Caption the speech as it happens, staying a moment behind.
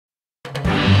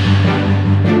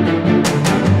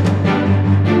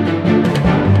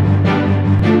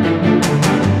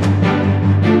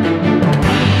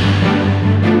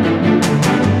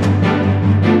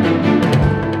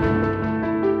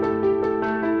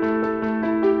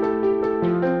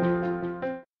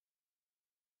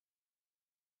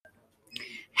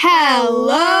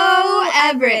Hello,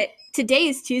 Everett. Today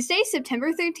is Tuesday,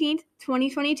 September 13th,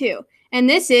 2022, and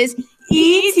this is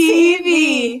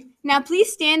ETV. Now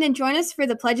please stand and join us for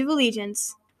the Pledge of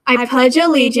Allegiance. I pledge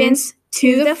allegiance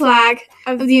to the flag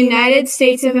of the United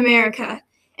States of America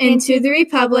and to the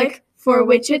republic for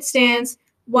which it stands,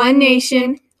 one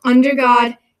nation, under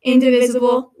God,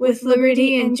 indivisible, with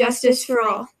liberty and justice for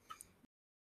all.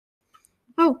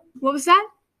 Oh, what was that?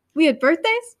 We had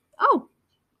birthdays? Oh.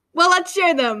 Well, let's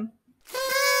share them.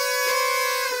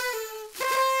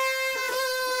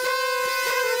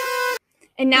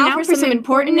 And now for some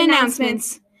important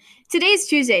announcements. Today is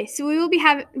Tuesday, so we will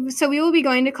be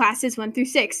going to classes 1 through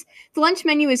 6. The lunch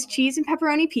menu is cheese and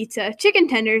pepperoni pizza, chicken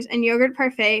tenders, and yogurt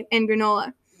parfait and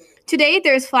granola. Today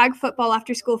there is flag football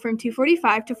after school from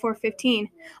 2:45 to 4:15.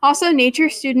 Also, nature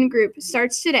student group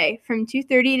starts today from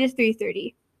 2:30 to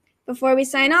 3:30. Before we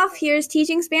sign off, here's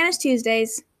Teaching Spanish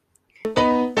Tuesdays.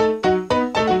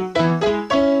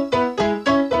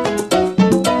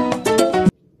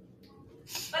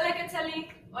 Hola, Quetzalí.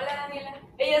 Hola, Daniela.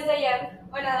 Ella es Dayan.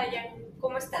 Hola, Dayan.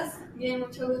 ¿Cómo estás? Bien,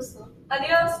 mucho gusto.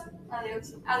 Adiós.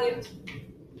 Adiós. Adiós.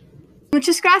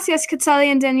 Muchas gracias,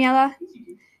 Quetzali and Daniela.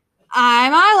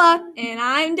 I'm Isla. And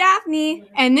I'm Daphne.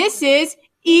 And this is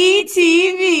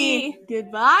ETV.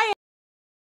 Goodbye.